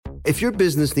If your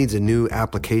business needs a new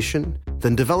application,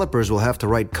 then developers will have to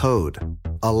write code,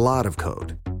 a lot of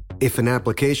code. If an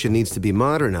application needs to be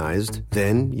modernized,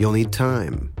 then you'll need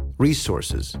time,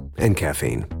 resources, and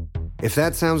caffeine. If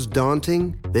that sounds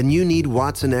daunting, then you need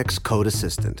Watson X Code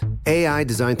Assistant, AI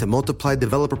designed to multiply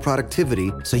developer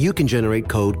productivity so you can generate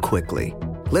code quickly.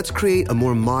 Let's create a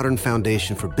more modern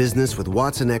foundation for business with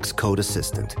Watson X Code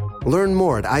Assistant. Learn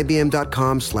more at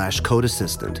ibm.com/code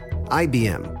assistant.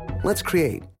 IBM. Let's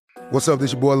create. What's up,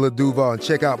 this your boy Lil Duval, and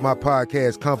check out my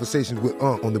podcast, Conversations with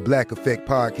Unc, on the Black Effect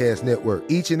Podcast Network.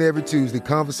 Each and every Tuesday,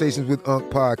 Conversations with Unc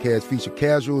podcast feature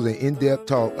casuals and in-depth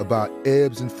talk about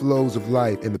ebbs and flows of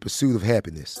life and the pursuit of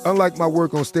happiness. Unlike my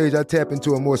work on stage, I tap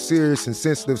into a more serious and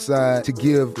sensitive side to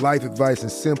give life advice and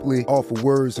simply offer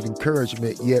words of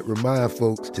encouragement, yet remind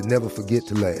folks to never forget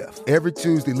to laugh. Every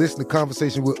Tuesday, listen to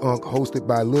Conversation with Unc, hosted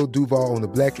by Lil Duval on the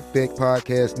Black Effect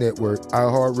Podcast Network,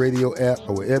 iHeartRadio app,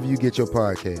 or wherever you get your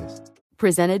podcasts.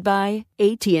 Presented by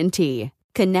AT&T.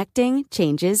 Connecting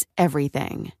changes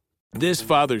everything. This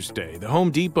Father's Day, the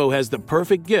Home Depot has the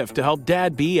perfect gift to help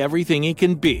Dad be everything he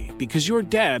can be, because your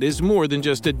dad is more than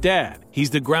just a dad. He's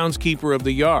the groundskeeper of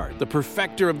the yard, the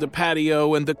perfecter of the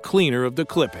patio, and the cleaner of the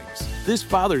clippings. This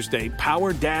Father's Day,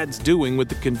 power Dad's doing with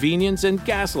the convenience and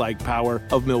gas-like power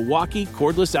of Milwaukee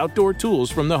cordless outdoor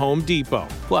tools from the Home Depot.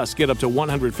 Plus, get up to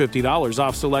 $150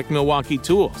 off select Milwaukee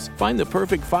tools. Find the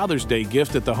perfect Father's Day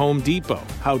gift at the Home Depot.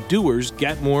 How doers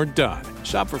get more done.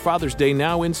 Shop for Father's Day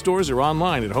now in stores or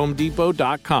online at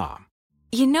homedepot.com.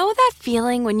 You know that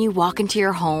feeling when you walk into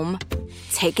your home,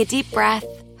 take a deep breath,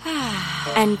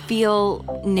 and feel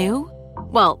new?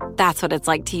 Well, that's what it's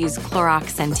like to use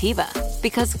Clorox Scentiva.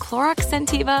 Because Clorox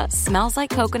Scentiva smells like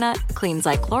coconut, cleans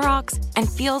like Clorox, and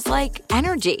feels like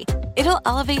energy. It'll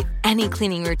elevate any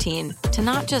cleaning routine to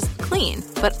not just clean,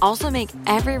 but also make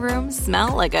every room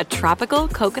smell like a tropical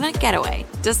coconut getaway.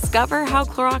 Discover how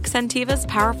Clorox Scentiva's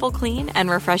powerful clean and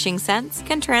refreshing scents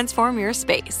can transform your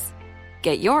space.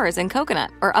 Get yours in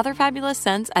coconut or other fabulous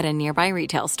scents at a nearby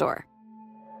retail store.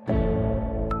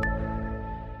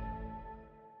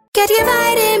 Get your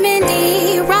vitamin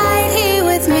D right here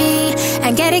with me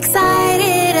and get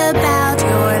excited about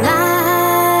your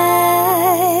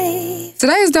life.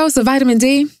 Today's dose of vitamin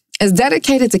D is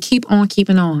dedicated to keep on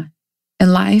keeping on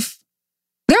in life.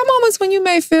 There are moments when you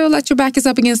may feel like your back is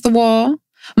up against the wall,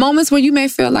 moments where you may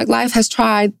feel like life has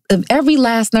tried every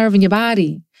last nerve in your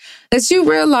body, that you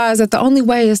realize that the only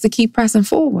way is to keep pressing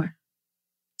forward.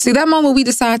 See, that moment we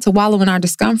decide to wallow in our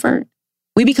discomfort,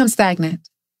 we become stagnant,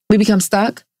 we become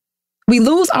stuck. We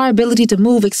lose our ability to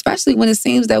move, especially when it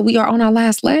seems that we are on our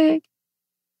last leg.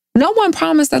 No one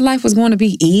promised that life was going to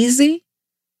be easy,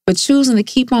 but choosing to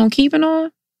keep on keeping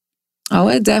on,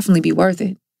 it'd definitely be worth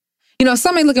it. You know,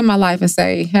 some may look at my life and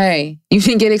say, hey, you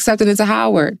didn't get accepted into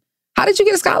Howard. How did you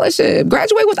get a scholarship?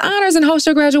 Graduate with honors and host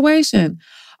your graduation.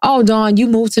 Oh, Dawn, you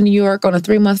moved to New York on a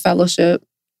 3-month fellowship.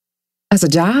 As a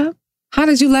job? How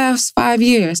did you last 5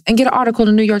 years and get an article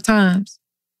in the New York Times?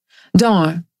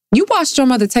 Dawn, you watched your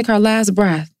mother take her last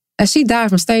breath as she died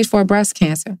from stage 4 breast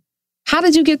cancer. How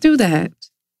did you get through that?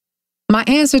 My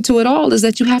answer to it all is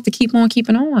that you have to keep on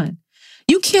keeping on.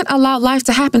 You can't allow life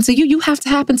to happen to you. You have to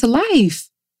happen to life.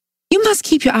 You must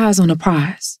keep your eyes on the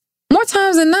prize. More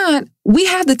times than not, we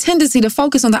have the tendency to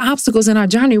focus on the obstacles in our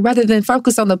journey rather than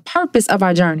focus on the purpose of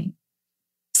our journey.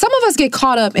 Some of us get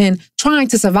caught up in trying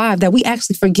to survive that we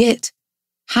actually forget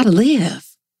how to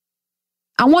live.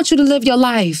 I want you to live your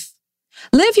life.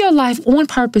 Live your life on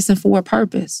purpose and for a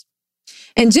purpose.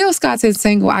 In Jill Scott's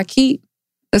single, I Keep,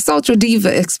 the Social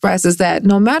Diva expresses that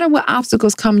no matter what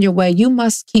obstacles come your way, you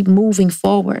must keep moving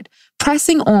forward,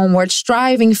 pressing onward,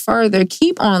 striving further,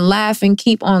 keep on laughing,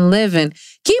 keep on living,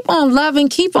 keep on loving,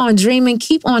 keep on dreaming,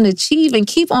 keep on achieving,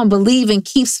 keep on believing,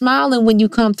 keep smiling when you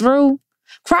come through,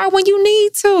 cry when you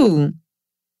need to.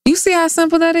 You see how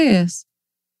simple that is?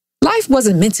 Life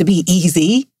wasn't meant to be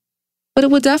easy, but it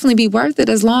will definitely be worth it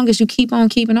as long as you keep on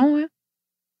keeping on.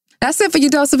 That's it for your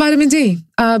dose of vitamin D.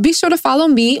 Be sure to follow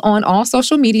me on all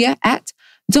social media at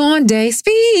Dawn Day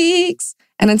Speaks.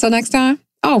 And until next time,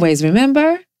 always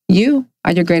remember, you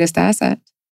are your greatest asset.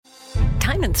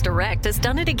 Diamonds Direct has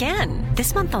done it again.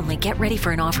 This month only, get ready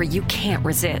for an offer you can't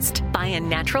resist. Buy a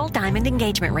natural diamond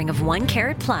engagement ring of 1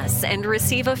 carat plus and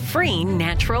receive a free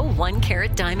natural 1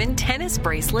 carat diamond tennis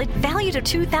bracelet valued at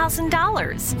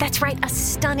 $2,000. That's right, a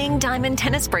stunning diamond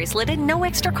tennis bracelet at no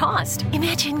extra cost.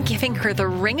 Imagine giving her the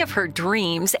ring of her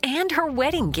dreams and her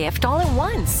wedding gift all at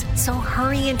once. So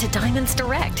hurry into Diamonds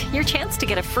Direct. Your chance to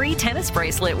get a free tennis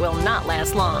bracelet will not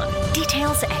last long.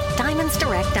 Details at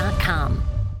diamondsdirect.com.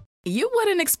 You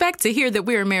wouldn't expect to hear that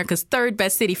we're America's 3rd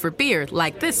best city for beer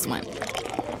like this one.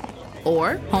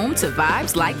 or home to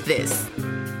vibes like this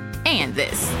and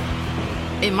this.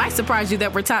 It might surprise you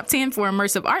that we're top 10 for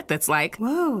immersive art that's like,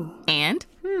 whoa, and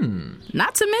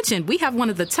not to mention, we have one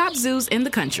of the top zoos in the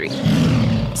country.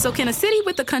 So can a city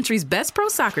with the country's best pro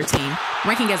soccer team,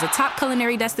 ranking as a top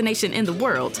culinary destination in the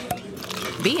world,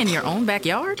 be in your own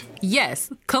backyard?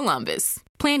 Yes, Columbus.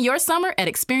 Plan your summer at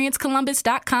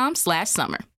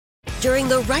experiencecolumbus.com/summer. During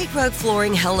the Right Rug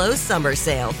Flooring Hello Summer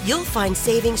Sale, you'll find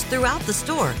savings throughout the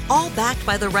store, all backed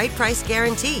by the right price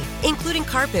guarantee, including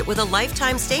carpet with a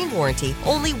lifetime stain warranty,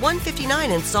 only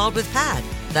 $159 installed with pad.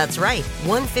 That's right,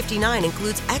 $159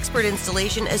 includes expert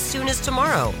installation as soon as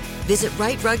tomorrow. Visit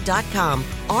rightrug.com,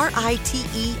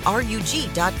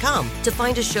 RITERUG.com to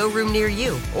find a showroom near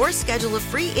you or schedule a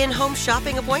free in-home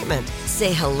shopping appointment.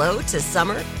 Say hello to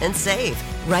summer and save.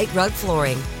 Right Rug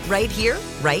Flooring, right here,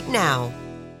 right now.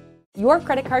 Your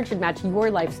credit card should match your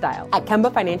lifestyle. At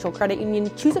Kemba Financial Credit Union,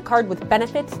 choose a card with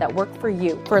benefits that work for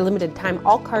you. For a limited time,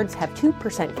 all cards have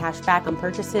 2% cash back on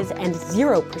purchases and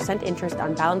 0% interest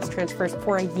on balance transfers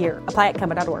for a year. Apply at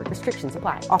Kemba.org. Restrictions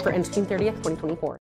apply. Offer ends June 30th, 2024.